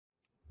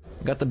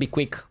Got to be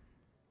quick.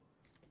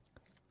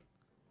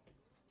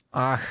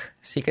 Ah,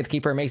 Secret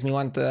Keeper makes me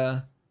want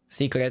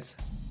secrets.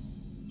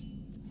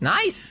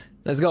 Nice!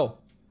 Let's go.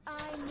 I know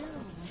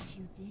what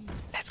you did.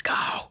 Let's go.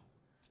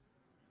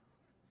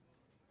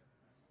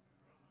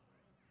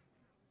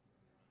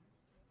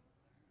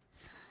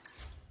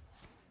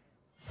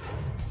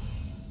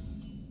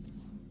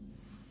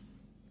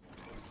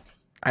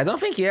 I don't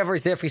think he ever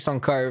Zephyrs on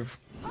curve.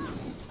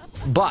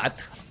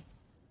 But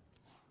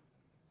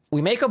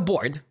we make a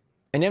board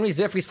and then we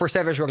Zephyrs for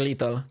Savage or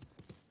Lethal.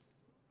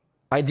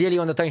 Ideally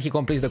on the turn he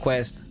completes the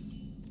quest.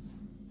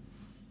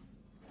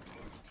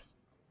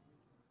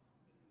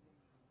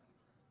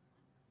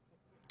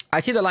 I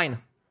see the line.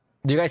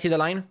 Do you guys see the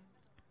line?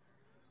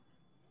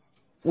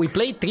 We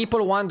play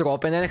triple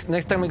 1-drop and then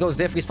next time we go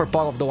Zephyrs for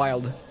Power of the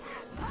Wild.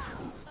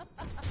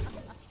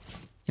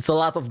 It's a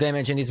lot of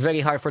damage and it's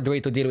very hard for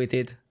Druid to deal with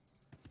it.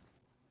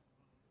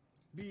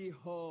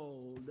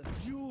 Behold,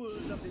 jewel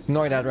of the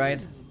Ignore that,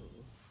 right?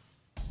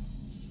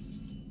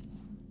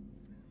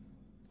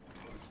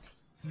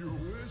 Your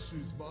wish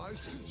is my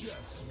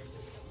suggestion.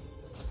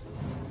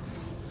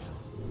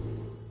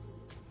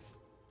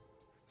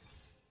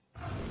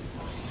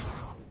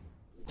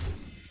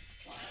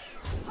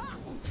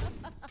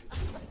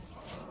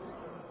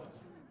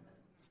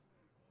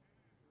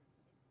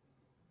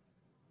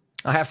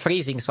 I have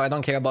freezing, so I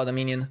don't care about the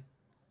minion.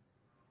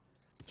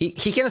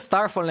 He can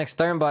Starfall next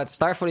turn, but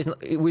Starfall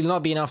it will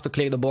not be enough to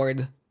clear the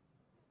board.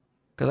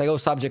 Because I go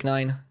Subject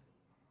 9.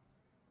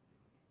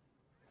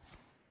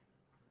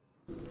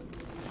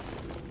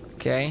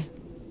 Okay.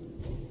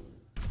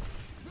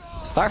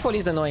 Starfall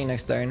is annoying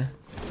next turn.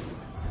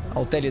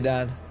 I'll tell you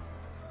that.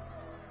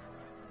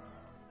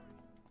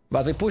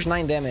 But we push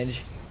 9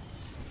 damage.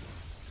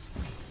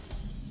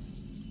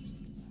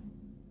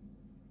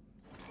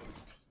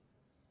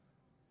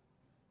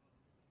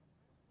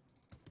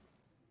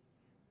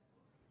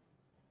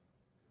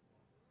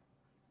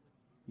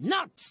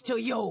 nuts to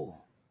you.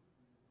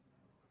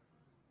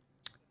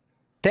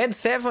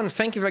 Ted7,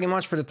 thank you very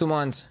much for the 2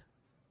 months.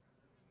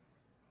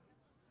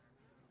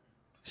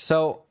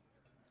 So,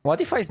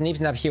 what if I Snip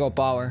Snap Hero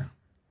Power?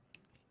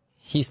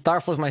 He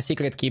Starfalls my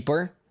Secret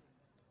Keeper.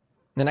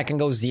 Then I can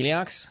go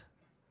Ziliax.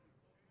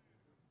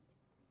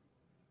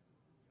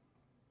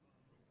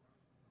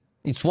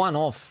 It's 1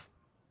 off.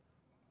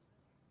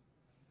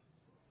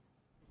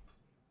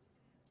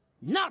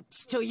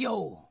 Nuts to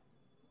you.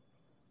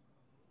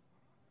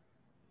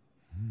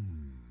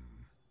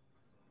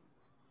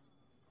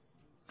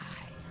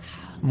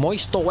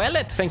 Moist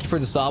Toilet, thank you for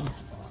the sub.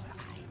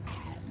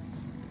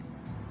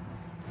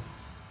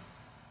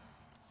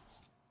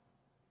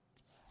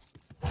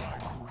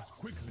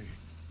 Quickly.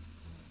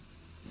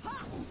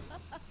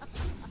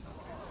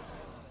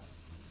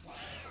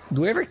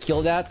 Do we ever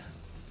kill that?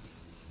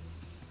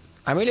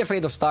 I'm really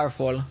afraid of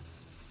Starfall.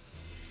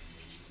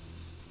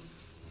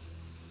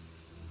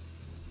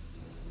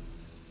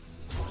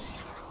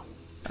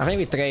 I think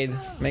we trade.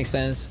 Makes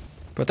sense.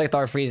 Protect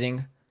our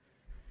freezing.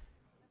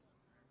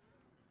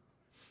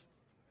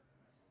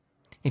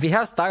 If he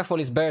has Starfall,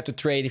 it's better to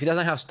trade. If he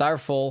doesn't have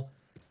Starfall,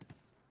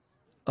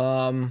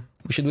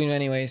 we should win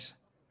anyways.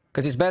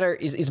 Because it's better.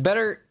 It's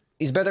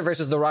better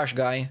versus the Rush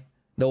guy,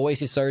 the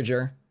Oasis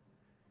Surger.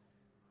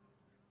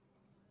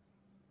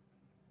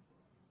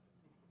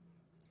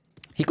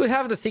 He could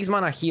have the 6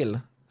 mana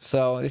heal,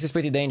 so this is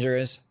pretty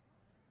dangerous.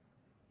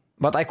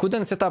 But I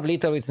couldn't set up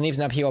Lethal with Snip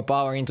Snap Hero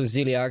Power into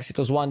Ziliax. It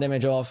was 1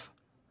 damage off.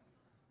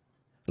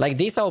 Like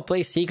this, I'll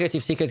play Secret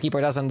if Secret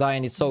Keeper doesn't die,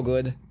 and it's so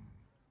good.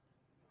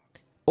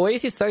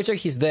 Oasis Surger,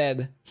 he's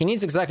dead. He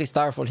needs exactly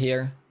Starfall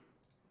here.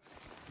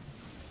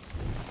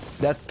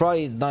 That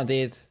probably is not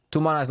it.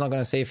 2 mana is not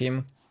gonna save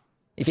him.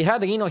 If he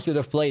had Reno, he would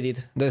have played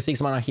it. The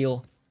 6 mana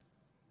heal.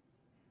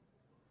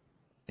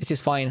 This is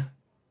fine.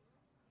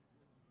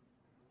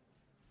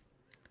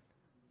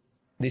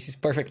 This is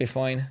perfectly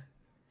fine.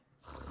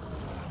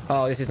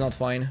 Oh, this is not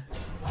fine.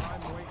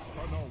 Time waits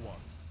for no one.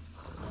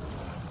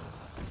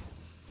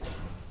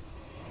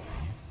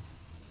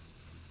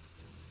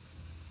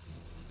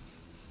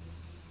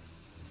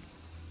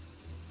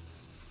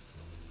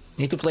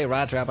 Need to play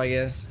Rat Trap, I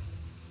guess.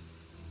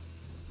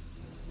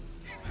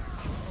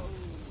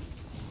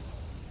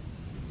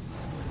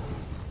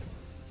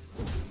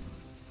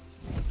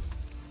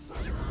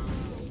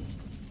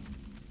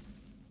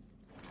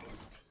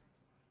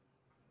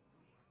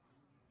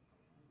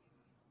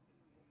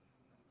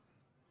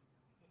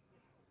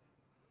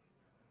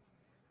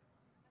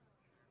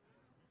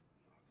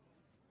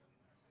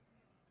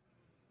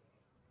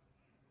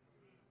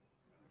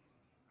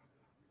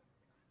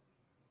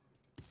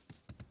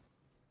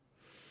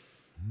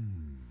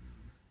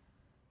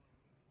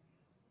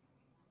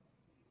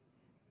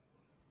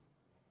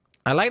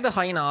 I like the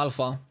Hyena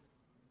Alpha.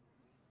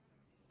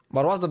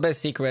 But what's the best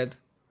secret?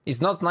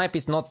 It's not Snipe,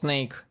 it's not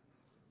Snake.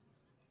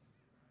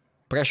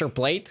 Pressure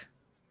Plate?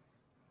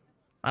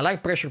 I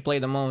like Pressure Plate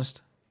the most.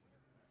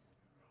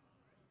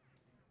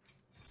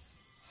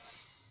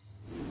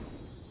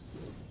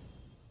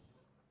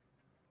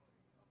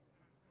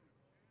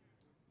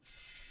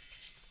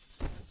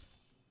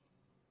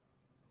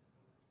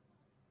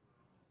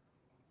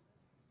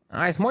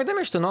 It's more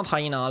damage to not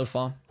Hyena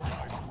Alpha. I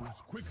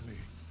moves quickly.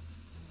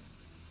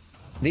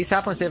 This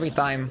happens every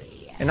time.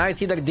 And now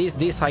it's either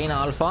this Hyena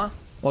Alpha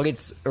or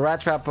it's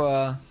Rat Trap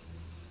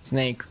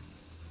Snake.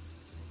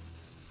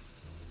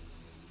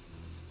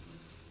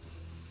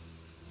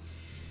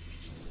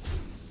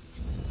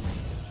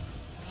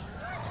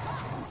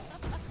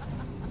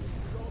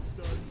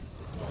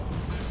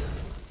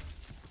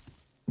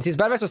 This is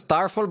bad versus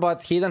Starfall,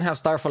 but he didn't have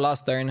Starfall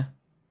last turn.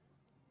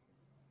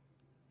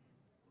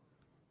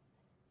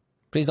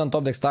 Please don't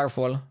top deck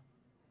Starfall.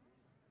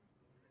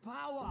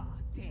 Power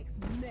takes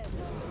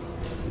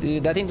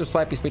metal. That into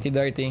swipe is pretty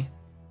dirty.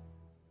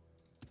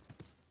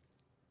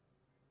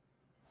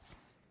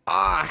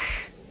 Ah,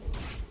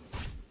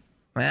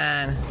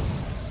 man.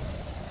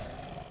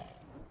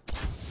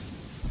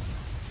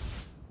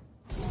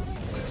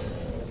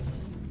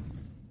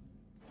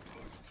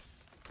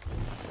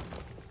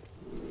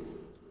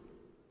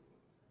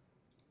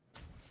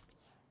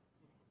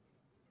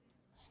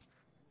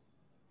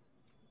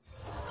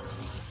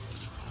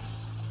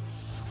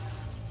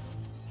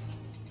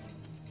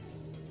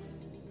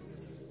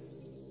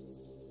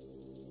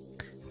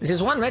 This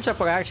is one matchup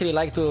where I actually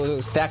like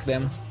to stack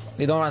them.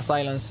 They don't run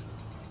silence.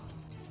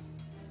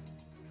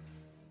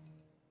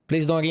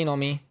 Please don't Reno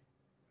me.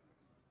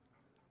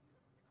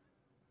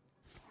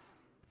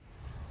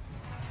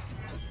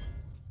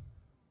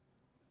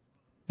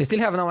 They still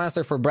have no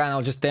answer for Bran.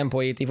 I'll just tempo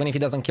it, even if he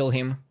doesn't kill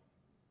him.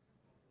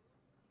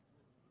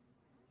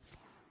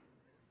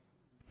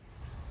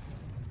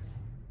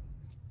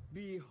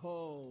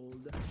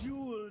 Behold,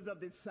 jewels of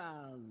the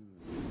sun.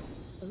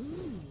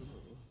 Ooh.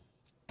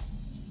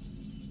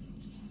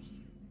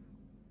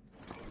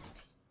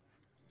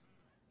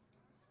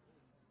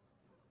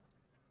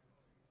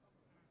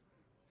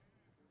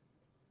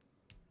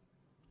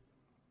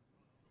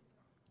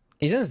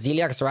 Isn't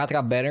Ziliak's Rat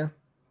Trap better?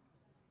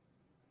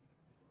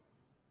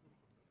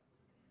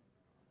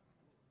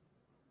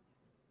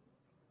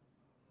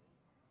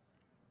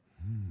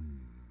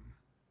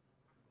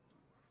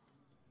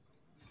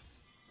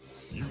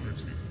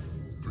 Unity.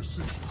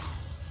 Precision.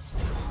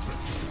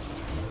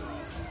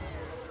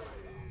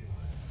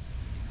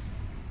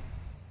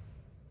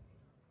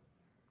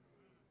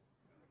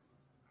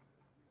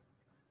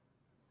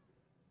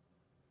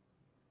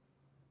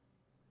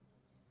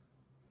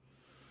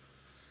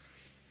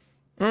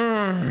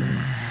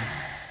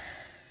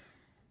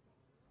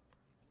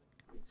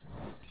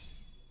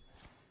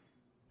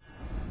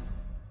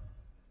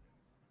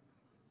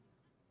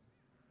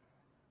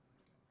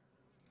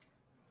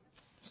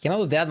 He cannot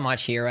do that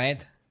much here,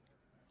 right?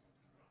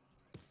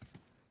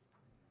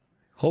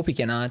 Hope he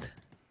cannot.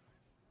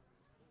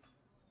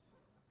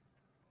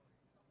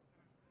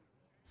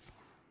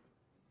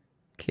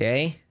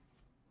 Okay.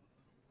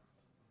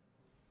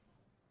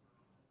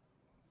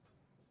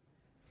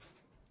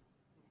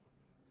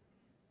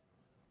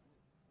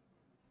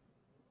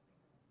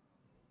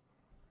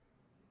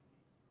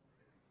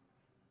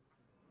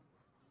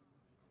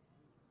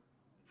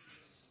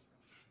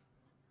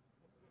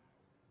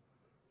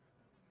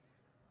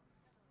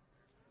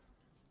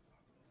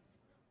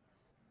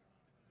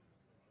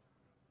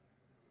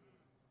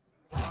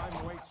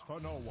 Time waits for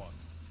no one.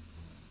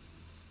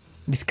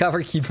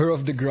 Discover Keeper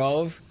of the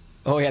Grove.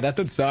 Oh yeah, that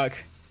would suck.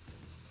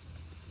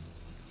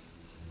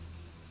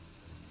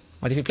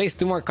 But if he plays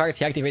 2 more cards,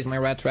 he activates my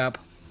Rat Trap.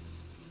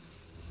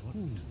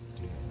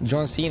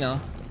 John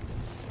Cena.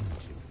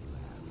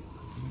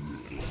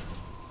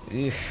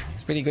 Ugh,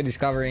 it's pretty good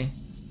discovery.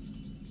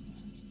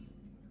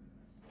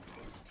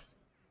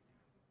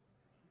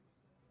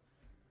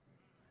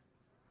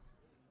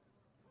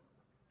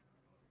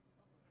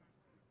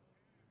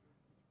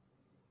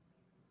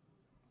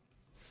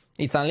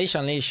 It's Unleash,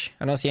 Unleash.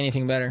 I don't see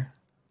anything better.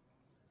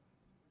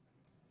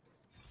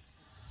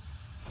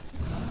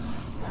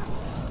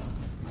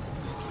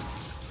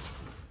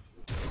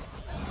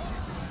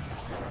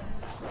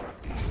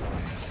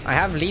 I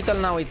have lethal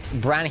now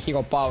with Bran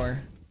Hero Power.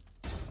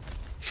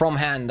 From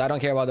hand, I don't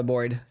care about the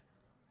board.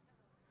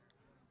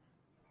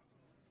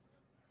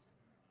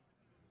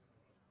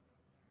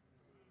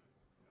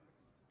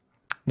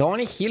 The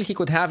only heal he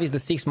could have is the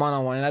 6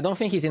 mana one, and I don't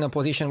think he's in a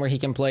position where he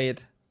can play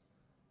it.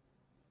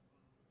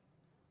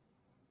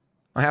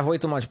 I have way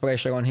too much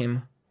pressure on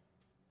him.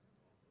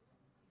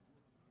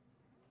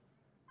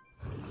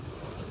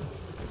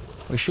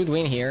 We should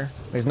win here.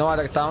 There's no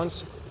other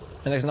towns,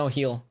 and there's no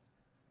heal.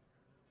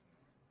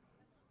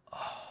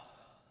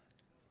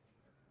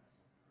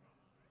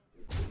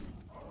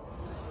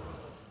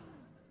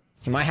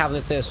 He might have,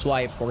 let's say, a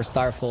swipe or a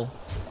Starfall.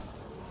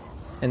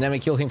 And then we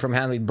kill him from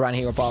hand with Bran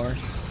Hero Power.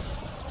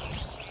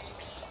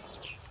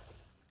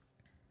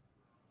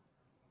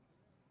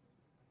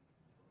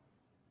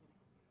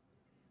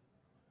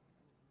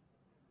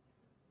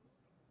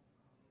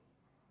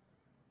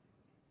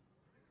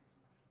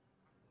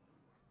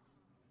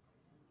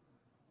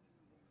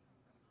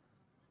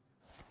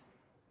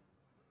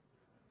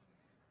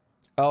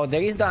 Oh,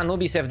 there is the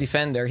Anubisev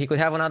Defender. He could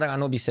have another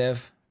Anubisev.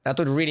 That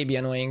would really be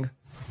annoying.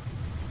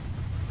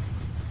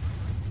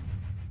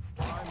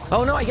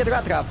 Oh no, I get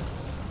Rat Trap.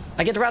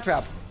 I get rat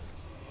trap.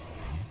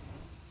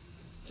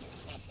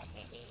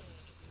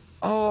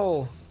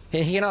 Oh,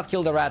 he cannot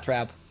kill the rat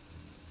trap.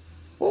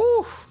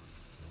 Ooh.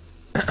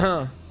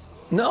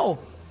 No.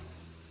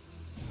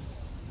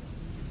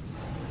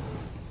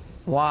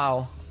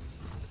 Wow.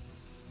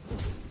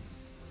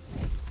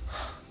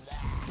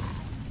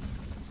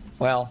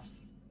 Well.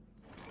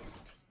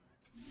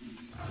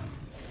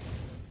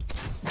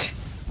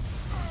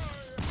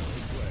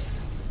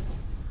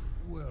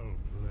 Well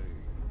played.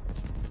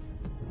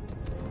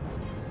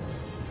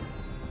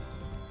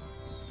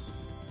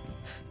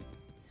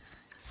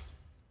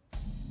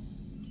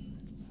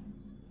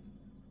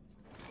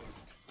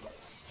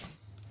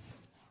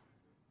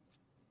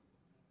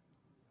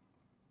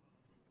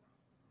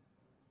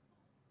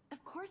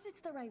 Of course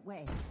it's the right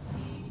way.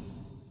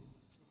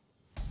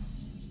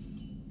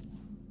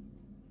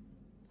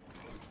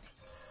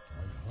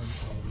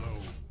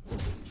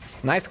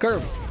 Nice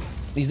curve.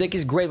 This deck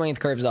is great when it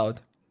curves out.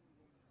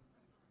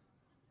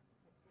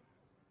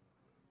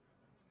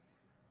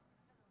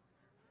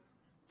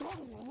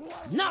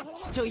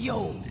 Nuts to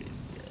you!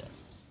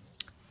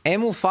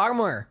 Emu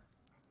Farmer.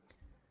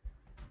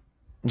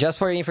 Just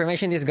for your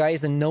information, this guy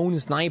is a known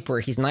sniper.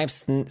 He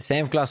snipes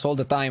 7th class all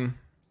the time.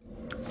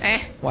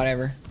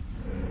 Whatever.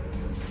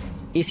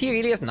 Is he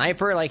really a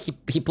sniper? Like,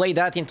 he played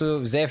that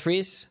into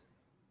Zephyrs?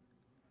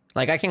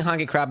 Like, I can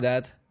hungry crab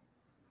that.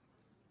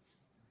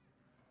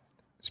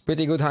 It's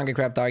pretty good hungry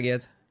crab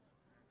target.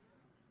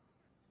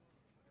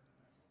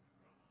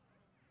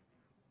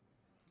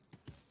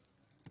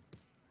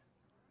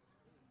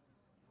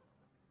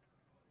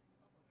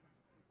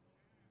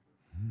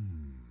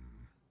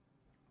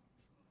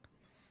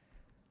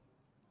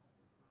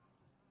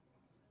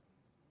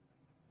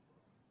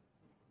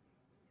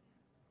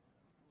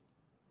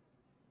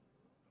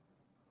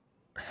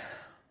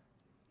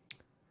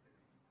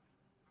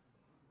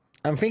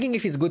 I'm thinking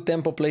if it's good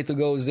tempo play to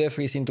go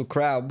Zephyrs into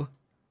crab,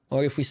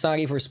 or if we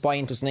sorry for spy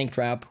into snake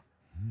trap.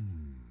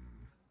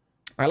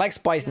 I like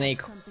spy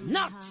snake.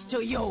 Nuts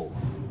to you!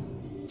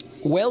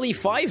 Welly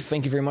 5,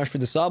 thank you very much for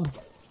the sub.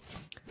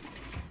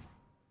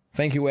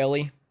 Thank you,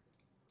 Welly.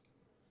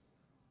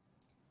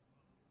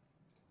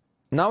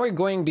 Now we're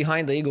going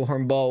behind the Eagle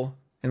Horn bow,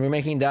 and we're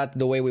making that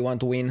the way we want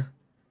to win.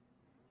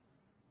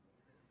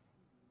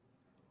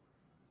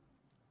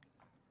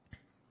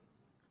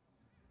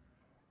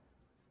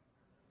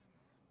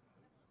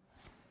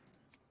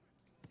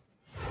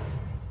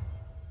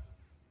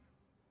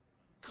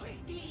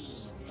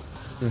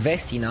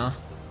 Vesina.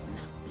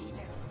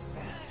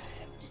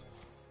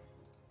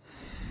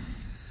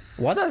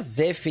 What does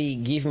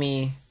Zephy give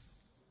me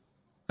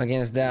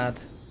against that?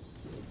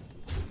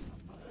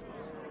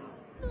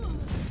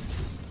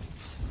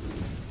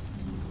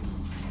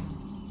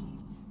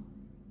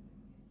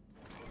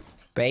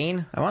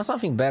 Pain? I want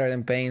something better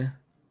than pain.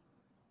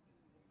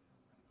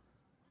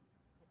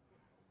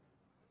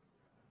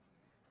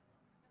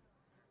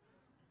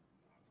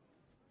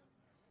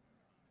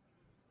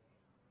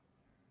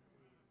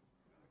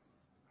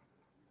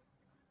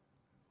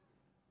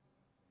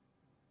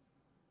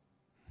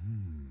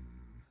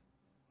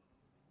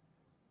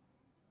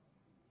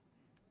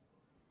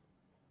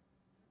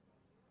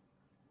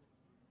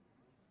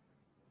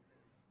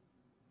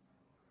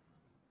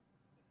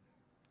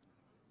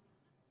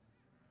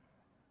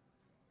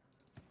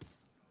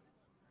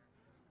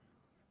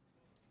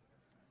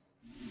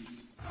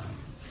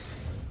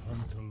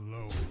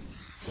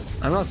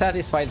 I'm not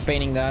satisfied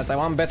painting that. I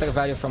want better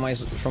value from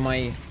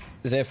my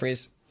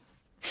Zephyrs.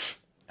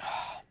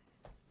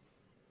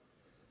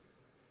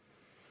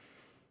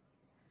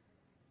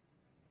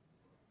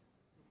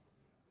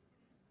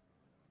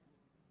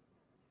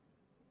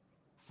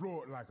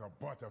 Float like a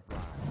butterfly.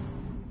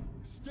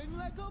 Sting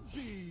like a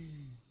bee!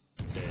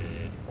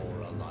 Dead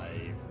or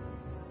alive.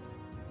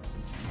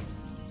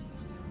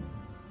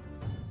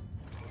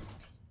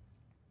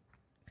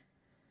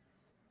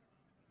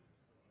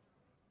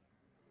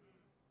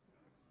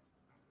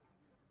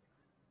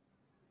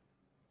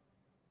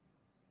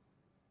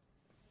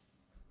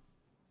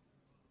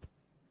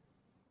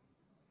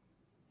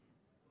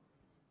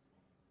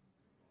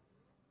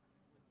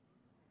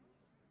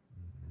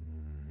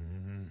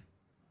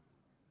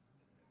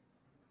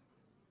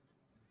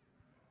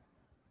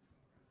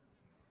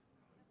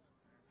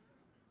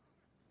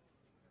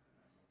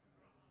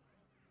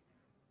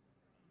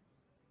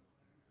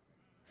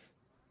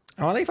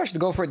 I wonder if I should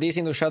go for this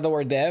into Shadow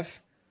or Death,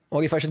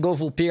 or if I should go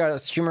Vulpira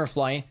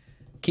Shimmerfly,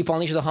 keep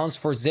Unleash the Hounds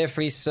for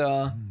Zephyrs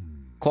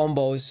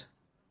combos.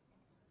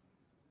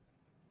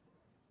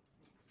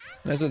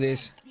 Let's do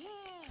this.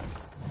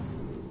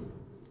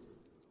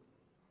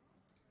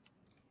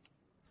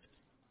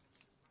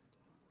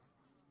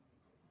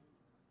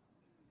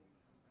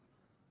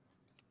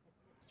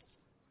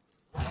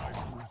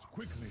 Moves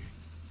quickly.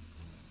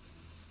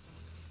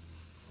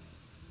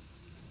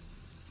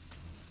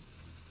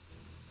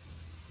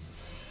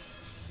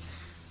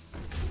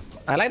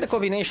 I like the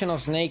combination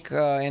of Snake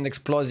and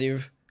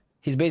Explosive.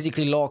 He's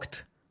basically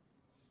locked.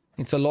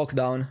 It's a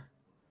lockdown.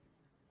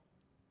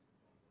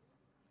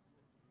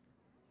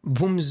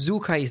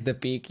 Boomzuka is the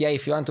pick. Yeah,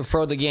 if you want to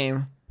throw the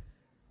game.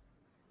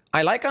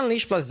 I like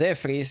Unleash plus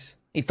Zephyrs.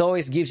 It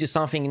always gives you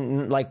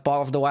something like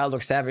Paw of the Wild or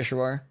Savage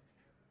Roar.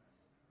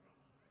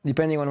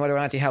 Depending on whether or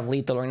not you have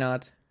lethal or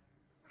not.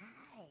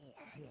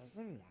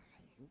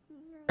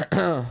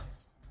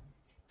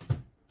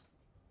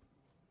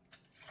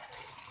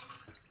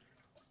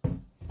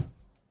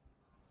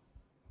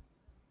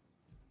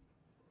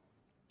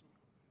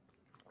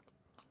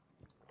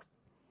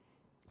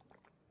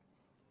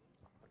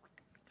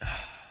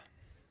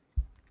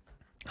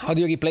 How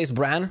do you replace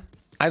Bran?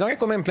 I don't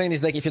recommend playing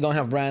this deck if you don't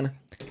have Bran.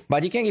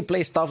 But you can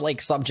replace stuff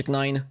like Subject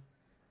 9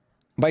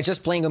 by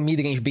just playing a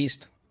mid-range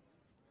beast.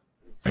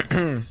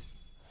 I'm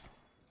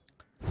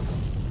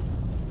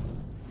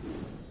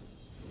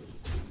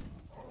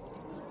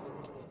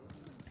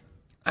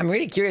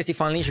really curious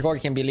if Unleash Roar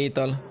can be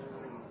lethal.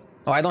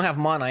 Oh, I don't have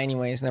mana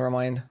anyways, never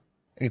mind.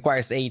 It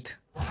requires 8.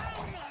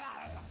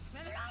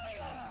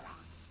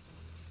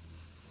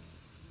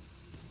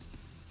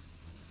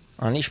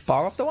 Unleash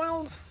Power of the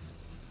Wild?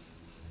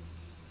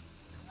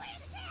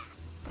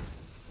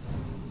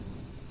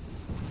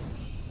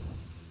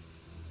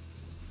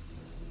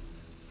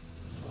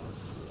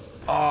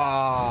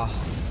 Oh,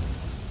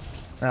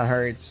 that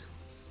hurts.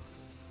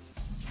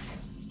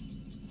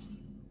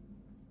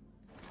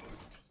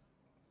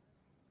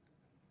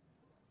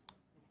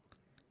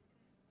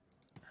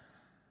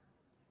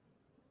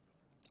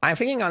 I'm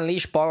thinking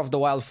Unleash Power of the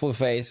Wild full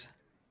phase.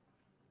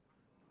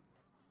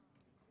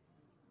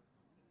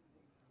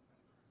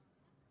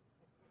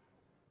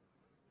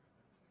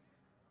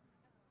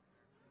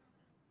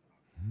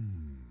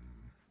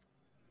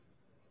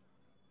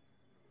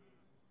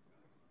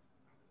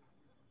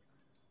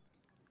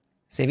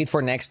 Save it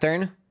for next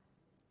turn.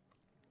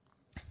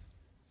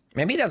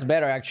 Maybe that's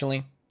better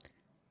actually.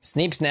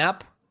 Snip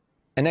Snap.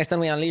 And next time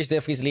we unleash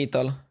Zephyrs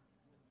lethal.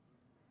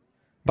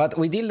 But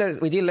we deal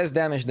less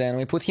damage then.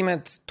 We put him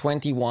at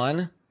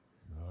 21.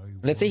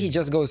 Let's say he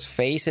just goes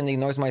face and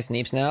ignores my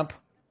Snip Snap.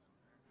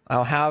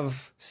 I'll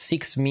have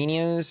 6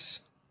 minions.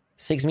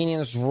 6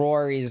 minions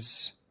roar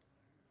is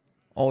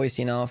always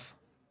enough.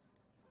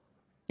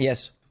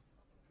 Yes.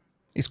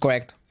 It's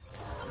correct.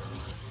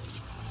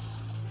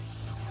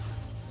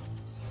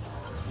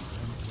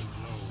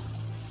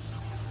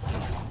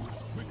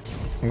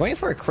 I'm going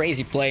for a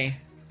crazy play,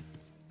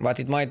 but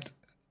it might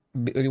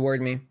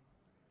reward me.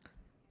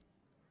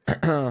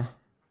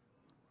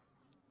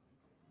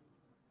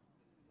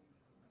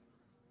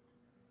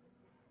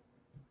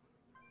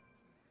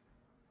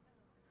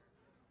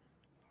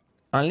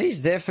 Unleash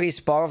Zephyrs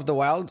Power of the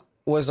Wild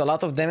was a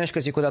lot of damage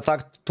because you could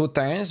attack 2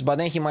 turns, but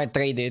then he might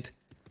trade it.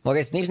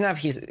 Whereas Snip Snap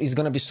is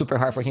gonna be super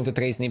hard for him to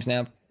trade Snip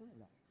Snap.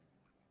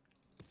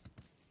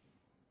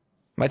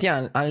 But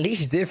yeah, Unleash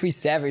Zephyrs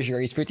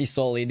Savager is pretty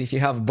solid if you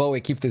have Bow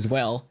equipped as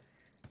well.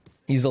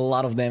 He's a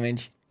lot of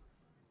damage.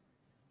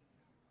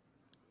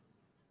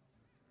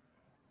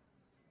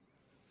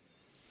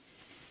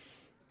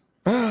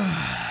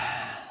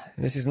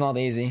 This is not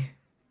easy.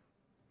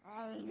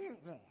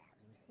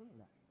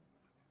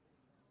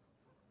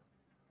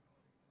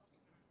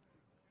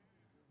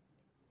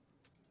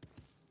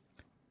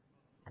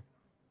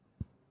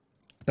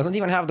 Doesn't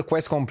even have the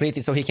quest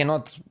completed, so he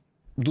cannot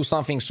do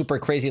something super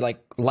crazy like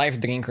Life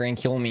Drinker and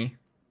kill me.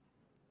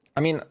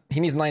 I mean, he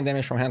needs 9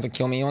 damage from hand to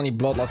kill me. Only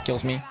Bloodlust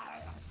kills me.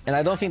 And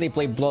I don't think they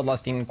play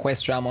Bloodlust in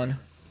Quest Shaman.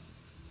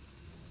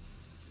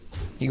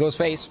 He goes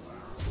face.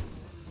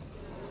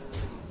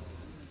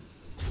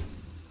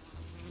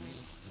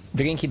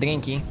 Drinky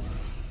drinky.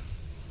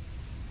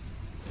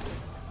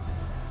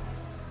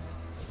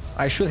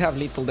 I should have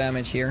lethal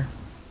damage here.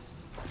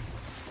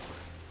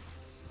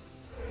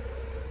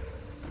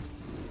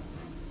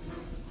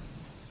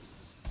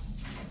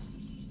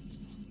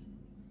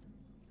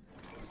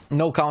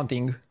 No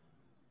counting.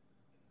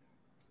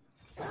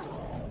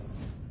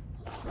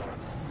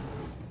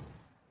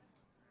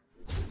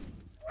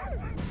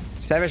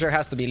 Savager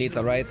has to be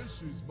lethal, right?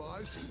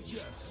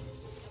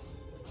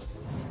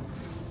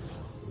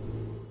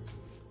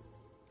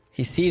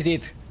 He sees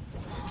it.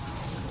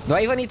 Do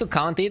I even need to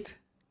count it?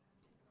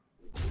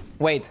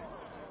 Wait.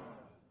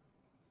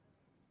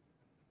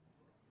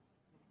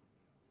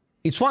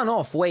 It's 1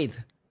 off, wait.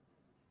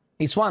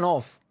 It's 1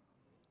 off.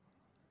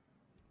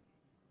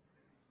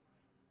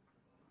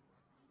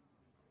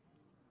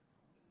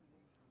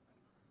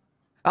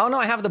 Oh no,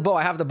 I have the bow,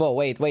 I have the bow.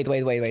 Wait.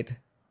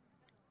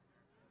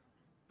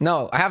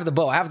 No, I have the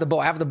bow, I have the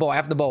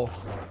bow.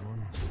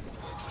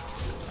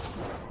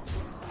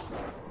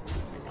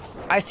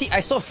 I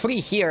saw 3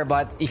 here,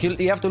 but if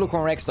you have to look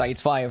on Rek'Sai,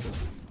 it's 5.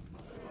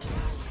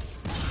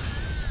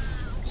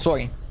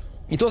 Sorry.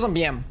 It wasn't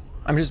BM.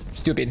 I'm just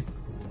stupid.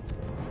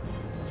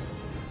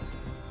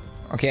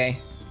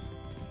 Okay.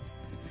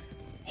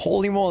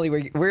 Holy moly,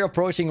 we're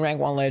approaching rank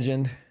 1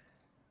 legend.